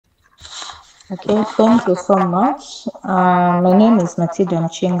Okay, thank you so much. My name is Matildah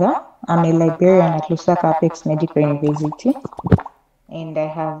Muchinga. I'm a librarian at Lusaka Apex Medical University, and I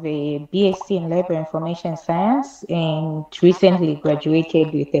have a BSc in Library Information Science and recently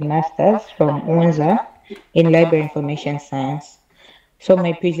graduated with a master's from UNZA in Library Information Science. So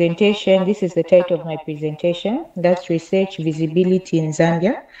my presentation, this is the title of my presentation, that's Research Visibility in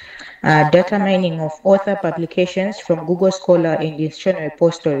Zambia, Data Mining of Author Publications from Google Scholar and Institutional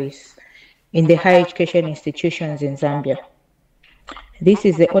Repositories in the higher education institutions in Zambia. This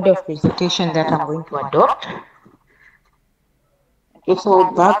is the order of presentation that I'm going to adopt. Okay,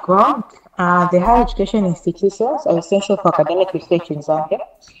 so background, the higher education institutions are essential for academic research in Zambia.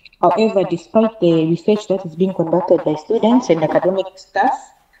 However, despite the research that is being conducted by students and academic staff,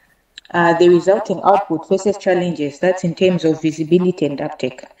 the resulting output faces challenges, that's in terms of visibility and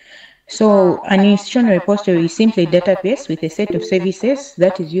uptake. So an institutional repository is simply a database with a set of services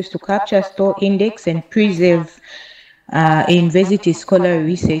that is used to capture, store, index, and preserve university scholarly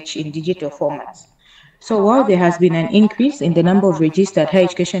research in digital formats. So while there has been an increase in the number of registered higher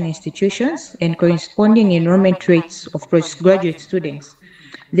education institutions and corresponding enrollment rates of postgraduate students,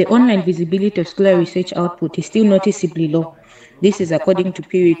 the online visibility of scholarly research output is still noticeably low. This is according to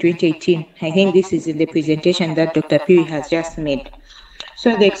Phiri 2018. I think this is in the presentation that Dr. Phiri has just made.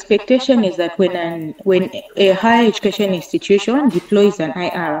 So the expectation is that when a higher education institution deploys an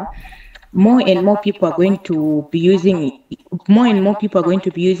IR, more and more people are going to be using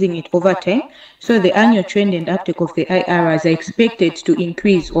it over time. So the annual trend and uptake of the IRs are expected to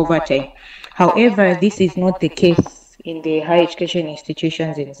increase over time. However, this is not the case in the higher education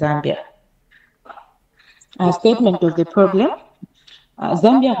institutions in Zambia. A statement of the problem.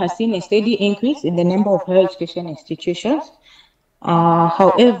 Zambia has seen a steady increase in the number of higher education institutions.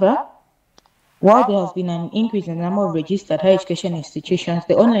 However, while there has been an increase in the number of registered higher education institutions,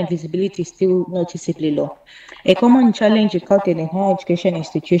 the online visibility is still noticeably low. A common challenge encountered in higher education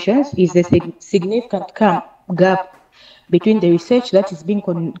institutions is the significant gap between the research that is being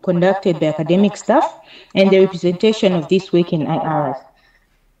conducted by academic staff and the representation of this work in IRs,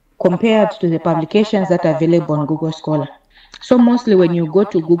 compared to the publications that are available on Google Scholar. So mostly when you go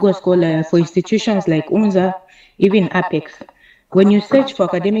to Google Scholar for institutions like UNZA, even Apex, when you search for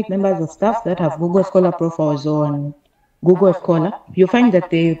academic members of staff that have Google Scholar profiles on Google Scholar, you find that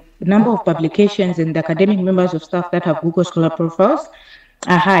the number of publications and the academic members of staff that have Google Scholar profiles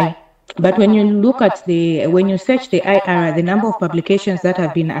are high. But when you look at when you search the IR, the number of publications that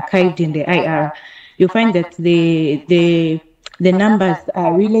have been archived in the IR, you find that the numbers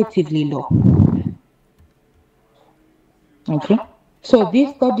are relatively low. Okay. So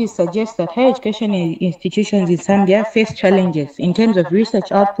these studies suggest that higher education institutions in Zambia face challenges in terms of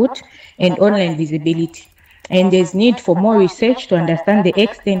research output and online visibility. And there's need for more research to understand the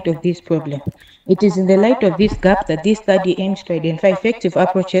extent of this problem. It is in the light of this gap that this study aims to identify effective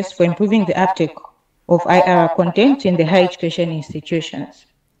approaches for improving the uptake of IR content in the higher education institutions.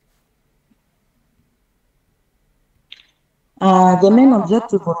 The main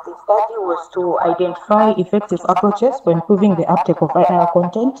objective of the study was to identify effective approaches for improving the uptake of IR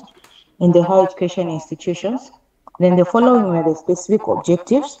content in the higher education institutions. Then the following were the specific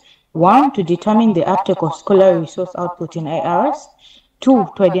objectives. 1, to determine the uptake of scholarly resource output in IRs. 2,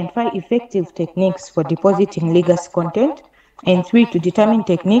 to identify effective techniques for depositing legacy content. And 3, to determine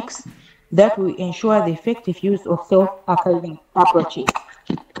techniques that will ensure the effective use of self-archiving approaches.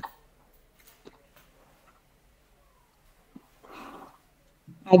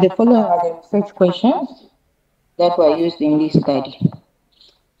 The following are the research questions that were used in this study.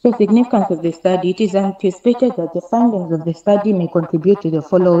 So, significance of the study. It is anticipated that the findings of the study may contribute to the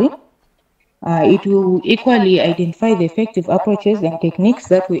following. It will equally identify the effective approaches and techniques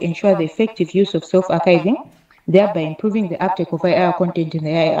that will ensure the effective use of self-archiving, thereby improving the uptake of IR content in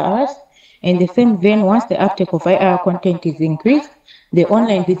the IRs. In the same vein, once the uptake of IR content is increased, the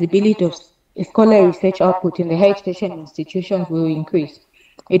online visibility of scholarly research output in the higher education institutions will increase.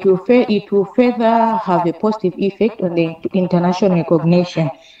 It will further have a positive effect on the international recognition,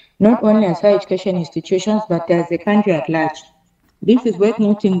 not only as higher education institutions, but as the country at large. This is worth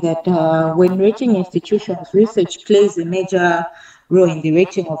noting that when rating institutions, research plays a major role in the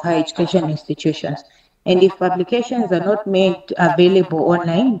rating of higher education institutions. And if publications are not made available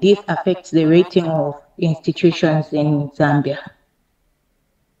online, this affects the rating of institutions in Zambia.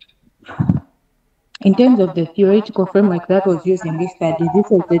 In terms of the theoretical framework that was used in this study, this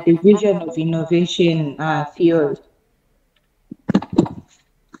was the division of innovation theory.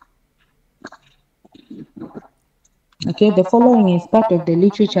 Okay, the following is part of the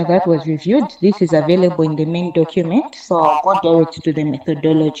literature that was reviewed. This is available in the main document, so I'll go direct to the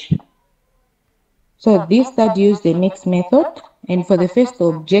methodology. So this study used the mixed method, and for the first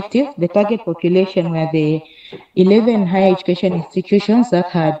objective, the target population were the 11 higher education institutions that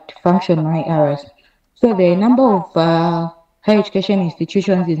had functional IRs. So there are a number of higher education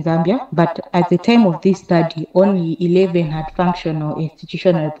institutions in Zambia, but at the time of this study, only 11 had functional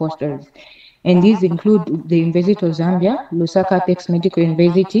institutional repositories. And these include the University of Zambia, Lusaka Tex Medical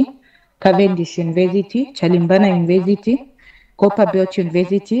University, Cavendish University, Chalimbana University, Copperbelt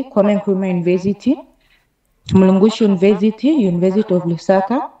University, Kwame Nkrumah University, Mulungushi University, University of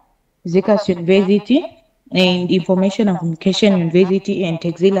Lusaka, Zekas University, and Information and Communication University, and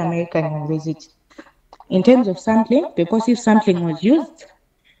Texile American University. In terms of sampling, purposive sampling was used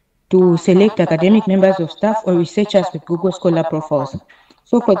to select academic members of staff or researchers with Google Scholar profiles.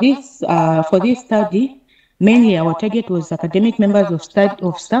 So for this study, mainly our target was academic members of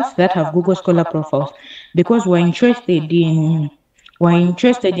staff that have Google Scholar profiles, because we're interested in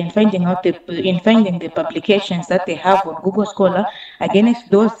finding the publications that they have on Google Scholar against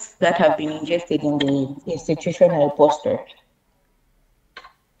those that have been ingested in the institutional repository.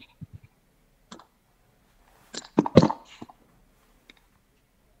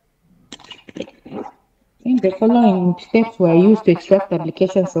 The following steps were used to extract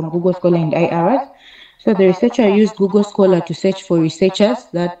publications from Google Scholar and IRs. So the researcher used Google Scholar to search for researchers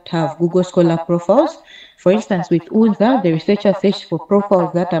that have Google Scholar profiles. For instance, with UNZA, the researcher searched for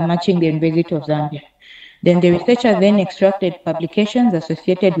profiles that are matching the University of Zambia. Then the researcher then extracted publications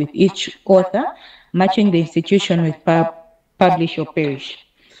associated with each author, matching the institution with publish or perish.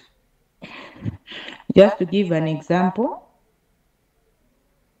 Just to give an example,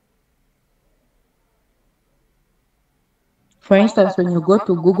 for instance, when you go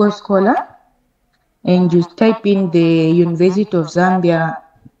to Google Scholar and you type in the University of Zambia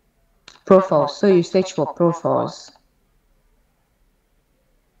profiles, so you search for profiles,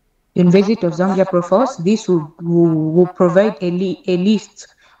 University of Zambia profiles, this will provide a list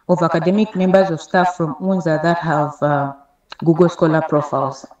of academic members of staff from UNZA that have Google Scholar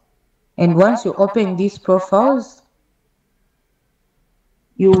profiles. And once you open these profiles,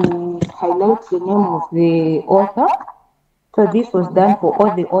 you highlight the name of the author. So this was done for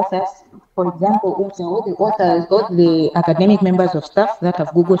all the authors. For example, all the academic members of staff that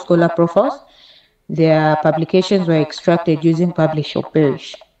have Google Scholar profiles, their publications were extracted using publish or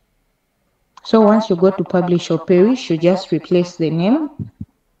perish. So once you go to publish or perish, you just replace the name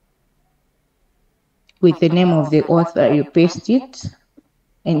with the name of the author, you paste it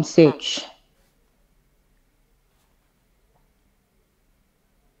and search.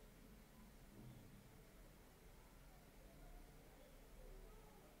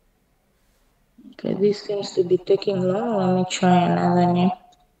 Okay, this seems to be taking long. Let me try another name.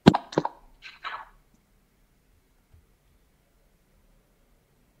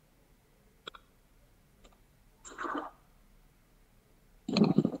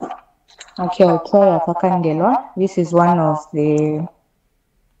 Okay, I'll try Akakandelwa. This is one of the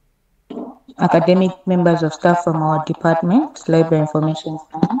academic members of staff from our department, Library Information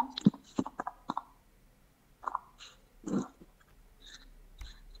Science.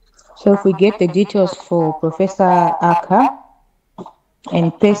 So if we get the details for Professor Aka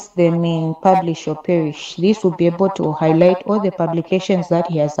and paste them in publish or perish, this will be able to highlight all the publications that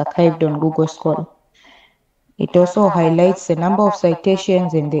he has archived on Google Scholar. It also highlights the number of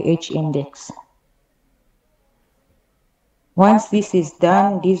citations and the H index. Once this is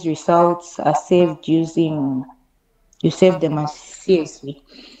done, these results are saved you save them as CSV.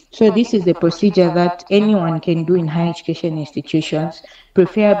 So this is the procedure that anyone can do in higher education institutions,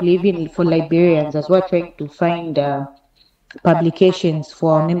 preferably even for librarians, as we're trying to find publications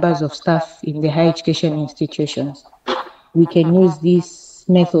for members of staff in the higher education institutions. We can use this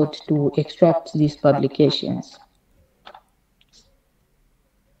method to extract these publications.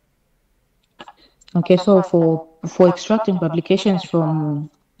 Okay, so for extracting publications from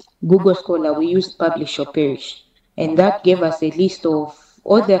Google Scholar, we used publish or perish, and that gave us a list of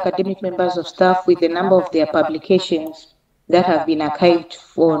all the academic members of staff with the number of their publications that have been archived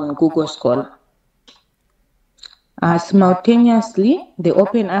on Google Scholar. Simultaneously, the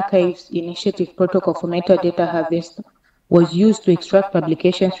Open Archives Initiative Protocol for Metadata Harvester was used to extract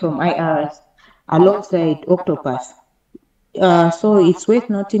publications from IRs alongside Octoparse. So it's worth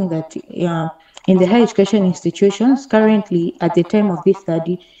noting that in the higher education institutions, currently at the time of this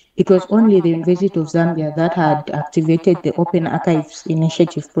study, it was only the University of Zambia that had activated the Open Archives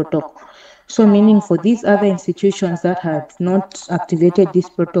Initiative Protocol. So meaning for these other institutions that had not activated this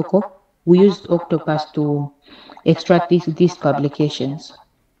protocol, we used Octoparse to extract these publications.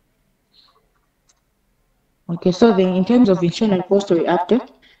 Okay, so then in terms of Institutional Repository update,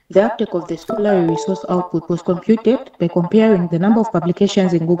 The uptake of the scholarly resource output was computed by comparing the number of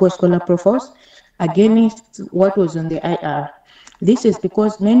publications in Google Scholar profiles against what was on the IR. This is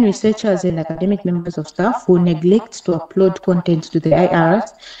because many researchers and academic members of staff will neglect to upload content to the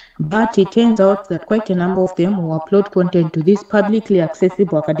IRs, but it turns out that quite a number of them will upload content to these publicly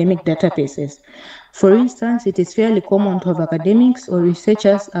accessible academic databases. For instance, it is fairly common to have academics or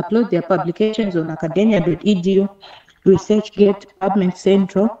researchers upload their publications on academia.edu, ResearchGate, PubMed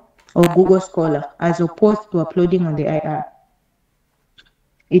Central, or Google Scholar, as opposed to uploading on the IR.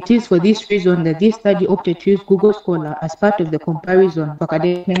 It is for this reason that this study opted to use Google Scholar as part of the comparison of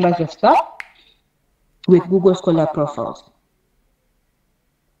academic members of staff with Google Scholar profiles.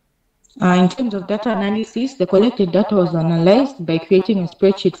 In terms of data analysis, the collected data was analyzed by creating a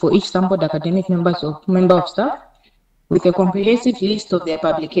spreadsheet for each sampled academic member of staff with a comprehensive list of their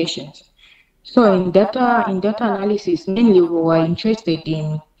publications. So in data analysis, mainly we were interested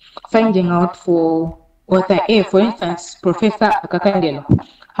in finding out for author A, for instance, Professor Akakandelo,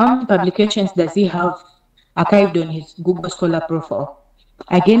 how many publications does he have archived on his Google Scholar profile?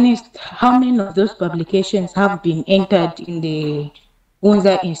 Against how many of those publications have been entered in the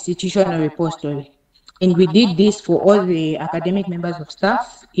UNZA Institutional Repository? And we did this for all the academic members of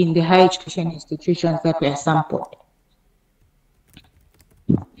staff in the higher education institutions that were sampled.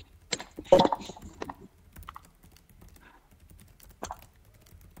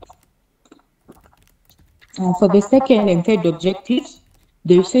 For the second and third objectives,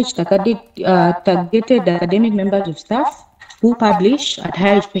 the research targeted academic members of staff who publish at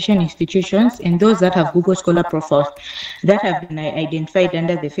higher education institutions and those that have Google Scholar profiles that have been identified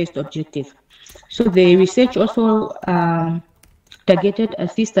under the first objective. So the research also targeted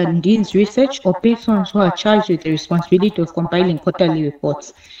assistant deans research or persons who are charged with the responsibility of compiling quarterly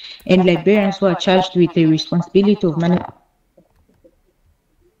reports, and librarians who are charged with the responsibility of managing.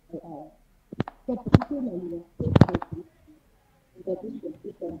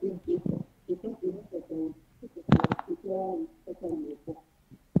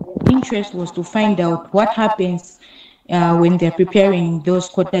 Interest was to find out what happens when they're preparing those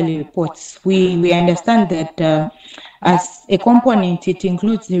quarterly reports. We understand that as a component, it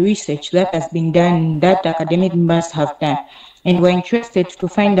includes the research that has been done, that academic members have done. And we're interested to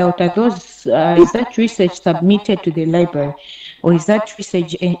find out, is that research submitted to the library, or is that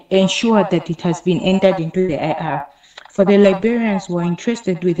research ensured that it has been entered into the IR? For the librarians, we're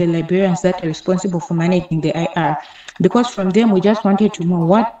interested with the librarians that are responsible for managing the IR, because from them we just wanted to know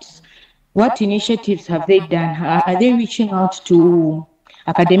what initiatives have they done? Are they reaching out to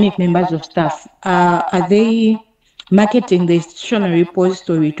academic members of staff? Are they marketing the institutional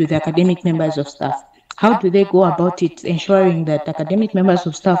repository to the academic members of staff? How do they go about it, ensuring that academic members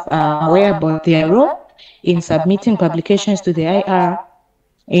of staff are aware about their role in submitting publications to the IR,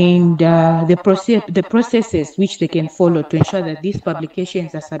 and the processes which they can follow to ensure that these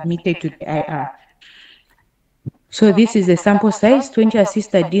publications are submitted to the IR? So this is a sample size: 20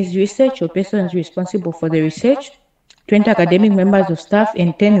 assisted deans research or persons responsible for the research, 20 academic members of staff,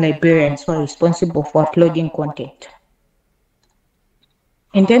 and 10 librarians who are responsible for uploading content.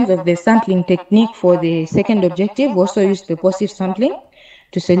 In terms of the sampling technique for the second objective, we also used purposive sampling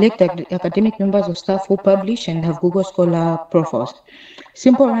to select academic members of staff who publish and have Google Scholar profiles.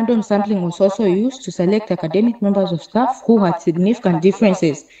 Simple random sampling was also used to select academic members of staff who had significant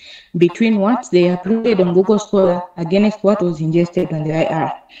differences between what they uploaded on Google Scholar against what was ingested on the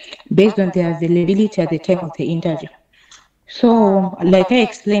IR, based on their availability at the time of the interview. So, like I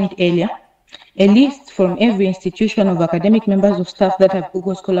explained earlier, a list from every institution of academic members of staff that have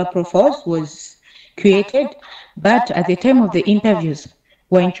Google Scholar profiles was created, but at the time of the interviews,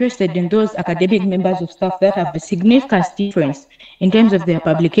 we're interested in those academic members of staff that have a significant difference in terms of their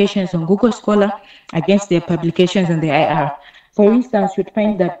publications on Google Scholar against their publications on the IR. For instance, you'd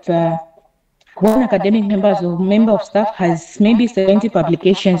find that one academic member of staff has maybe 70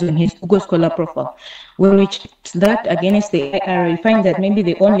 publications on his Google Scholar profile. When we check that against the IR, we find that maybe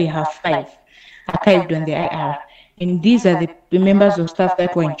they only have 5 archived on the IR. And these are the members of staff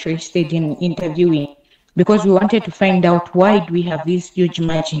that we're interested in interviewing, because we wanted to find out, why do we have this huge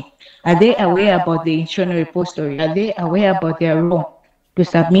margin? Are they aware about the institutional repository? Are they aware about their role to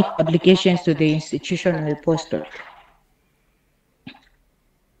submit applications to the institutional repository?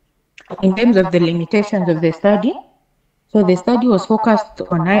 In terms of the limitations of the study, so the study was focused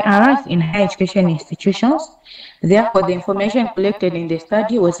on IRs in higher education institutions. Therefore, the information collected in the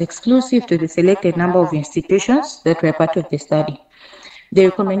study was exclusive to the selected number of institutions that were part of the study. The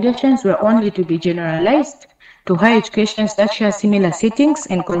recommendations were only to be generalized to higher educations that share similar settings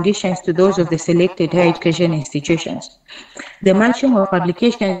and conditions to those of the selected higher education institutions. The matching of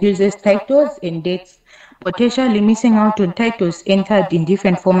publications uses titles and dates, potentially missing out on titles entered in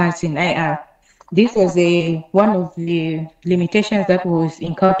different formats in IR. This was one of the limitations that was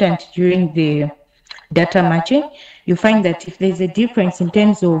encountered during the data matching. You find that if there's a difference in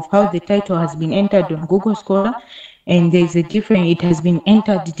terms of how the title has been entered on Google Scholar, and there's a difference, it has been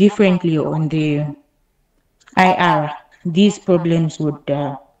entered differently on the IR, these problems would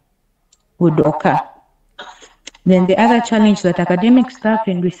occur. Then the other challenge that academic staff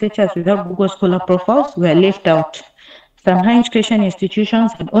and researchers without Google Scholar profiles were left out. Some higher education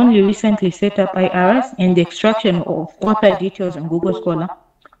institutions had only recently set up IRs, and the extraction of author details on Google Scholar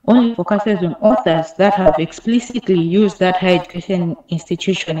only focuses on authors that have explicitly used that higher education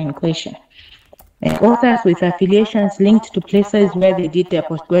institution in question. Authors with affiliations linked to places where they did their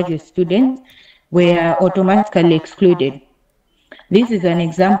postgraduate students were automatically excluded. This is an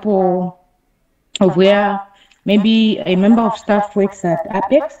example of where maybe a member of staff works at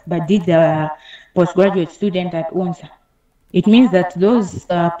Apex but did the postgraduate student at UNZA. It means that those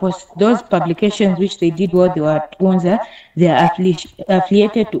publications which they did while they were at UNZA, they are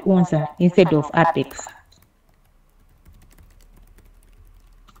affiliated to UNZA instead of Apex.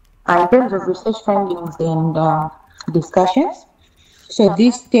 In terms of research findings and discussions, so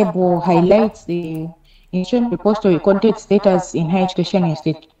this table highlights the Institutional Repository content status in higher education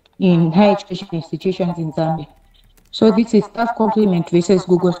institutions in Zambia. So this is staff complement versus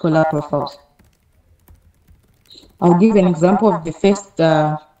Google Scholar profiles. I'll give an example of the first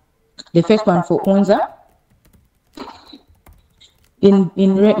one for UNZA.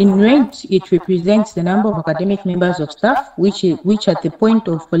 In red, it represents the number of academic members of staff, which at the point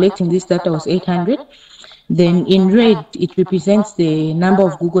of collecting this data was 800. Then in red, it represents the number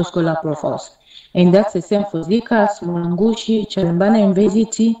of Google Scholar profiles. And that's the same for Zikas, Mulangushi, Chalambana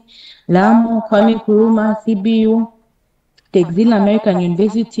University, Lamu, Kwame Nkrumah, CBU, Texile American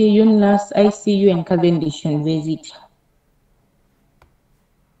University, UNLAS, ICU, and Cavendish University.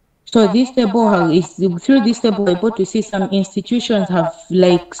 So this table is, through this table, we're able to see some institutions have,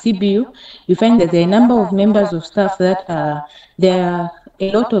 like CBU, you find that there are a number of members of staff that there are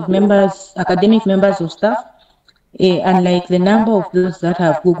a lot of members, academic members of staff, unlike the number of those that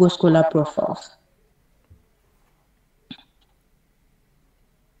have Google Scholar profiles.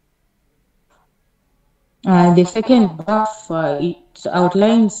 The second graph, it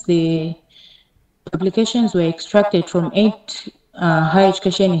outlines the publications were extracted from 8 higher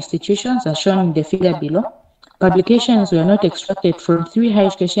education institutions as shown in the figure below. Publications were not extracted from 3 higher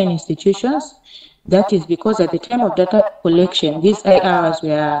education institutions. That is because at the time of data collection, these IRs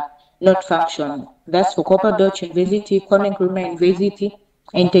were not functional. That's for Copperbelt University, Kwame Nkrumah University,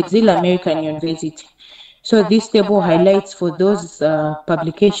 and Texile American University. So this table highlights for those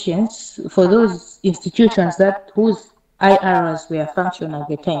publications, for those institutions that whose IRs were functional at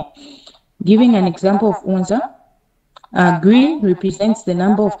the time. Giving an example of UNZA, green represents the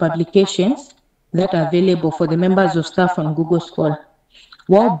number of publications that are available for the members of staff on Google Scholar,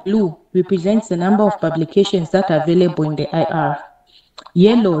 while blue represents the number of publications that are available in the IR.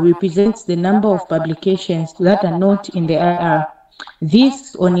 Yellow represents the number of publications that are not in the IR.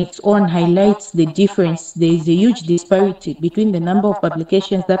 This on its own highlights the difference. There is a huge disparity between the number of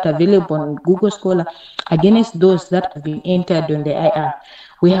publications that are available on Google Scholar against those that have been entered on the IR.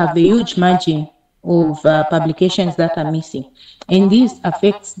 We have a huge margin of publications that are missing. And this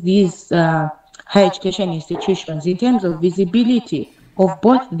affects these higher education institutions in terms of visibility of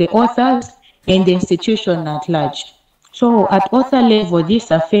both the authors and the institution at large. So at author level, this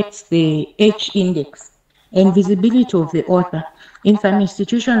affects the H index and visibility of the author. In some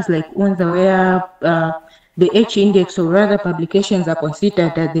institutions like UNZA, where the H index or rather publications are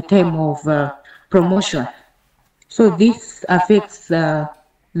considered at the time of promotion. So this affects the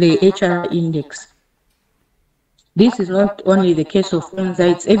HR index. This is not only the case of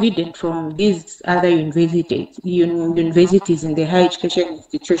UNZA, it's evident from these other universities in the higher education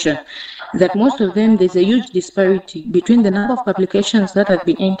institution that most of them, there's a huge disparity between the number of publications that have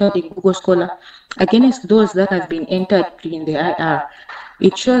been entered in Google Scholar against those that have been entered in the IR.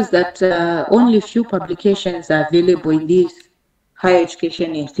 It shows that only few publications are available in these higher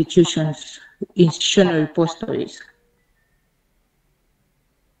education institutions, institutional repositories.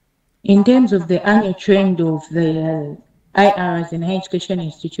 In terms of the annual trend of the IRs in higher education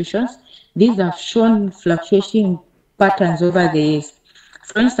institutions, these have shown fluctuating patterns over the years.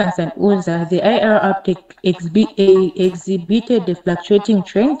 For instance, at UNZA, the IR uptake exhibited a fluctuating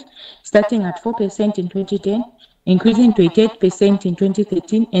trend, starting at 4% in 2010, increasing to 88% in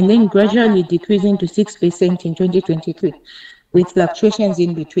 2013, and then gradually decreasing to 6% in 2023, with fluctuations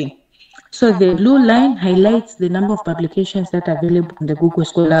in between. So the blue line highlights the number of publications that are available on the Google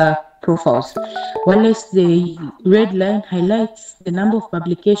Scholar profiles, whereas the red line highlights the number of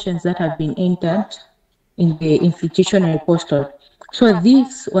publications that have been entered in the institutional repository. So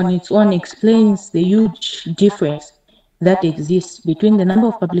this on its own explains the huge difference that exists between the number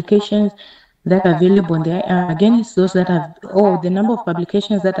of publications that are available on the IR against those that have, or the number of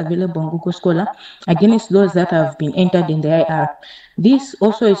publications that are available on Google Scholar against those that have been entered in the IR. This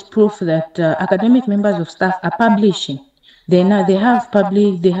also is proof that academic members of staff are publishing. They have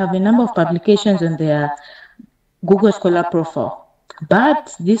a number of publications on their Google Scholar profile,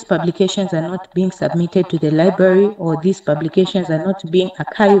 but these publications are not being submitted to the library, or these publications are not being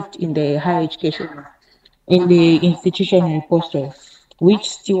archived in the higher education, in the institutional repository, which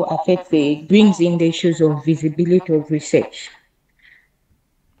still brings in the issues of visibility of research.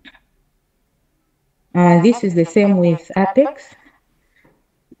 This is the same with Apex.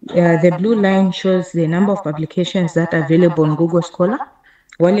 The blue line shows the number of publications that are available on Google Scholar,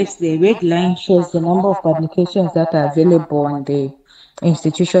 while the red line shows the number of publications that are available on the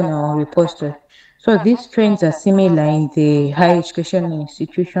institutional repository. So these trends are similar in the higher education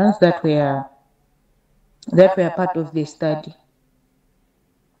institutions that were part of the study.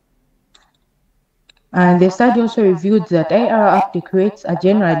 And the study also revealed that IR uptake rates are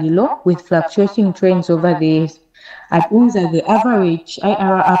generally low, with fluctuating trends over the years. At UNZA, the average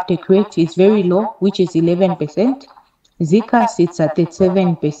IR uptake rate is very low, which is 11%. Zika sits at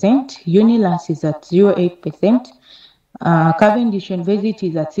 37%, Unilance is at 0.8%, Cavendish University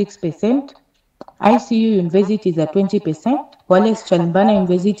is at 6%, ICU University is at 20%, Wallace Chalmbana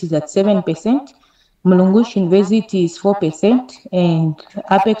University is at 7%, Mulungush University is 4%, and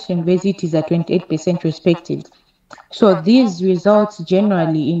Apex University is at 28% respectively. So these results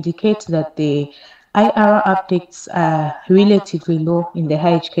generally indicate that the IR uptakes are relatively low in the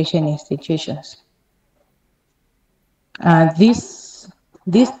higher education institutions. This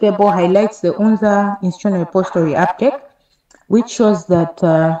table highlights the UNZA Institutional Repository uptake, which shows that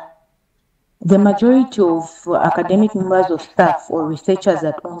the majority of academic members of staff or researchers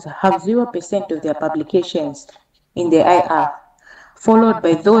at UNZA have 0% of their publications in the IR, followed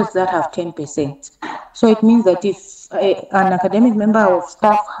by those that have 10%. So it means that if an academic member of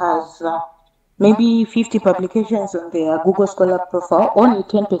staff has maybe 50 publications on their Google Scholar profile, only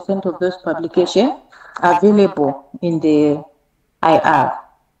 10% of those publications are available in the IR,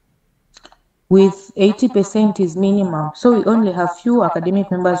 with 80% is minimum. So we only have few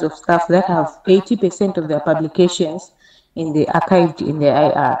academic members of staff that have 80% of their publications in the archived in the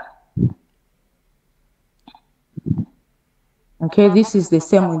IR. Okay, this is the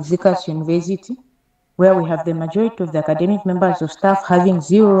same with Zika University, where we have the majority of the academic members of staff having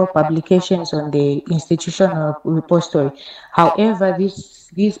 0 publications on the institutional repository. However,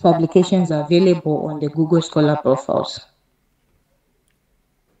 these publications are available on the Google Scholar profiles.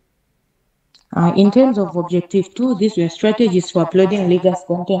 In terms of Objective 2, these were strategies for uploading legacy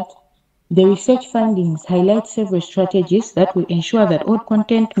content. The research findings highlight several strategies that will ensure that all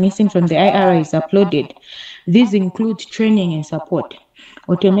content missing from the IR is uploaded. These include training and support,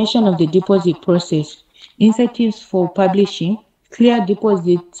 automation of the deposit process, incentives for publishing, clear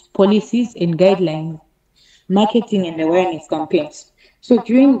deposit policies and guidelines, marketing and awareness campaigns. So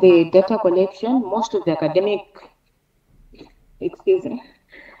during the data collection, most of the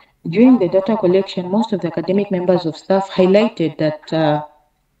academic members of staff highlighted that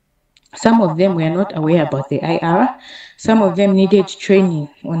some of them were not aware about the IR. Some of them needed training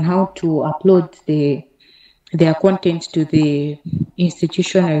on how to upload their content to the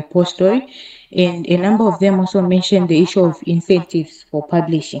institutional repository, and a number of them also mentioned the issue of incentives for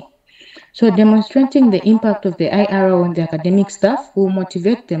publishing. So demonstrating the impact of the IR on the academic staff will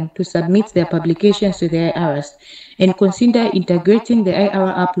motivate them to submit their publications to the IRs and consider integrating the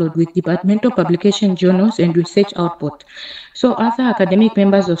IR upload with departmental publication journals and research output. So other academic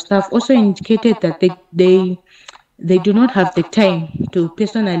members of staff also indicated that they do not have the time to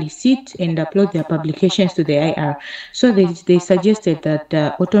personally sit and upload their publications to the IR. So they suggested that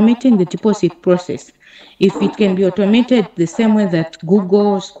automating the deposit process, if it can be automated the same way that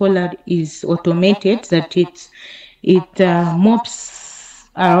Google Scholar is automated, that it mops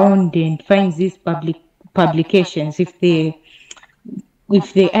around and finds these publications. If the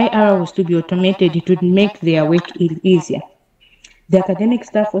IR was to be automated, it would make their work easier. The academic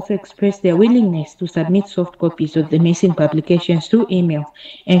staff also expressed their willingness to submit soft copies of the missing publications through email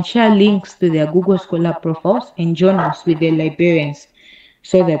and share links to their Google Scholar profiles and journals with their librarians,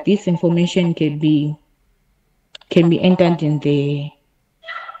 so that this information can be can be entered in the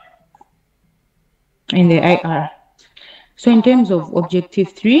IR. So in terms of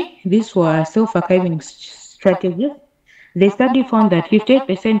objective 3, these were self-archiving strategies. The study found that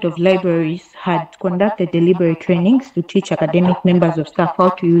 58% of libraries had conducted deliberate trainings to teach academic members of staff how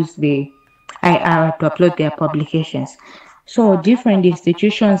to use the IR to upload their publications. So different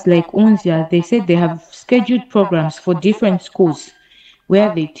institutions like UNZIA, they said they have scheduled programs for different schools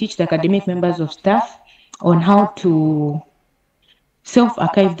where they teach the academic members of staff on how to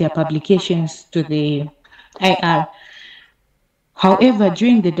self-archive their publications to the IR. However,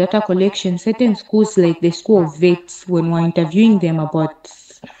 during the data collection, certain schools like the School of Vets, when we're interviewing them about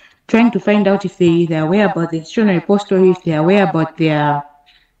trying to find out if they're aware about the Institutional Repositories, if they're aware about their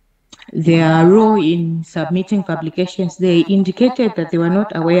role in submitting publications, they indicated that they were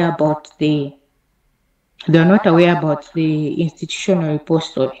not aware about the Institutional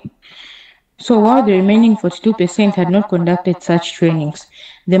Repository. So while the remaining 42% had not conducted such trainings,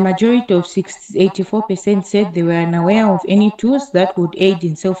 the majority of 84% said they were unaware of any tools that would aid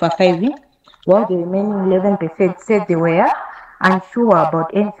in self-archiving, while the remaining 11% said they were unsure about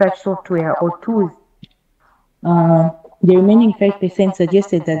any such software or tools. The remaining 5%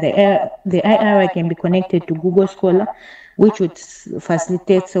 suggested that the IRI can be connected to Google Scholar, which would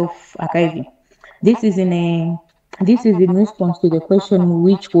facilitate self-archiving. This is in response to the question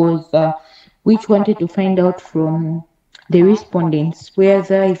which wanted to find out from the respondents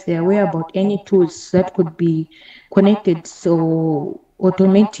whether if they're aware about any tools that could be connected, so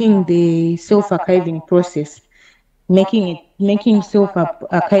automating the self-archiving process, making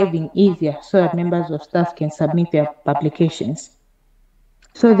self-archiving easier so that members of staff can submit their publications.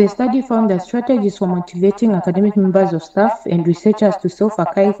 So the study found that strategies for motivating academic members of staff and researchers to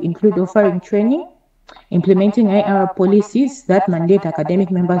self-archive include offering training, implementing IR policies that mandate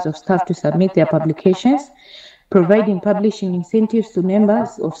academic members of staff to submit their publications, providing publishing incentives to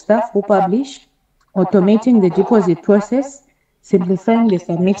members of staff who publish, automating the deposit process, simplifying the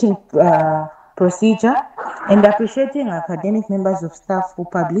submitting procedure, and appreciating academic members of staff who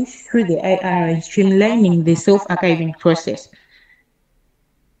publish through the IR and streamlining the self-archiving process.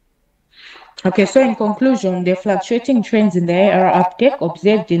 Okay, so in conclusion, the fluctuating trends in the IR uptake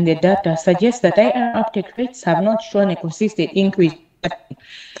observed in the data suggest that IR uptake rates have not shown a consistent increase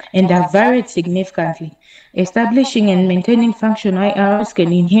and have varied significantly. Establishing and maintaining functional IRs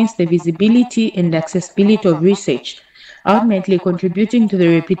can enhance the visibility and accessibility of research, ultimately contributing to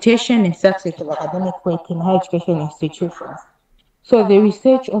the reputation and success of academic work in higher education institutions. So the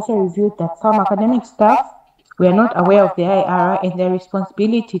research also revealed that some academic staff were not aware of the IR and their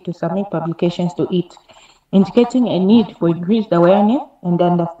responsibility to submit publications to it, indicating a need for increased awareness and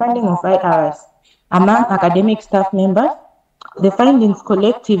understanding of IRs among academic staff members. The findings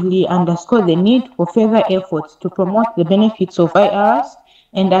collectively underscore the need for further efforts to promote the benefits of IRs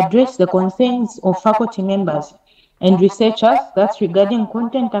and address the concerns of faculty members and researchers that's regarding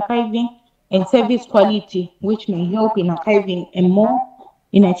content archiving and service quality, which may help in achieving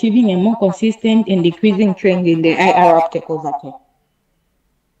a more consistent and decreasing trend in the IR uptake over time.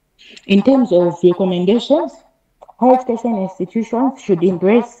 In terms of recommendations, higher education institutions should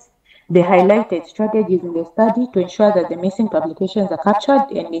embrace the highlighted strategies in the study to ensure that the missing publications are captured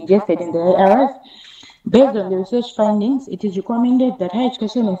and ingested in the IRs. Based on the research findings, it is recommended that higher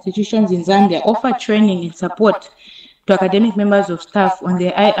education institutions in Zambia offer training and support to academic members of staff on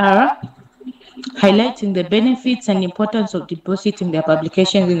the IR, highlighting the benefits and importance of depositing their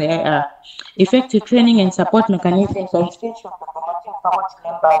publications in the IR. Effective training and support mechanisms are essential for promoting faculty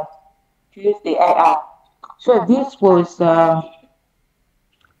members to use the IR. So this was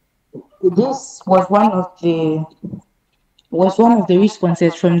one of the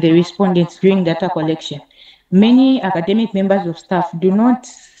responses from the respondents during data collection. Many academic members of staff do not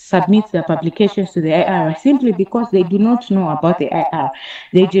submit their publications to the IR simply because they do not know about the IR.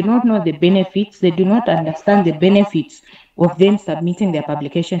 They do not know the benefits. They do not understand the benefits of them submitting their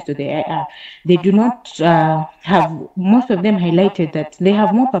publications to the IR. They do not have, most of them highlighted that they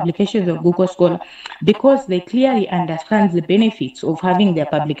have more publications on Google Scholar because they clearly understand the benefits of having their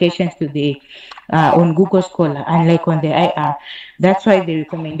publications to the on Google Scholar, unlike on the IR. That's why the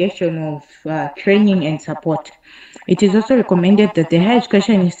recommendation of training and support. It is also recommended that the higher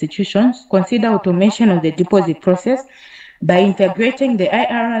education institutions consider automation of the deposit process by integrating the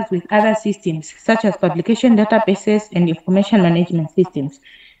IRs with other systems, such as publication databases and information management systems,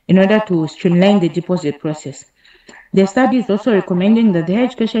 in order to streamline the deposit process. The study is also recommending that the higher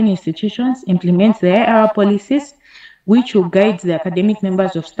education institutions implement the IR policies, which will guide the academic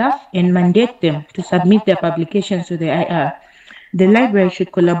members of staff and mandate them to submit their publications to the IR. The library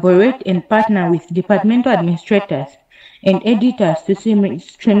should collaborate and partner with departmental administrators and editors to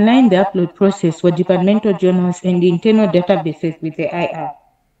streamline the upload process for departmental journals and internal databases with the IR.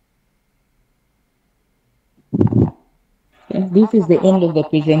 And this is the end of the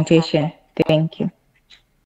presentation. Thank you.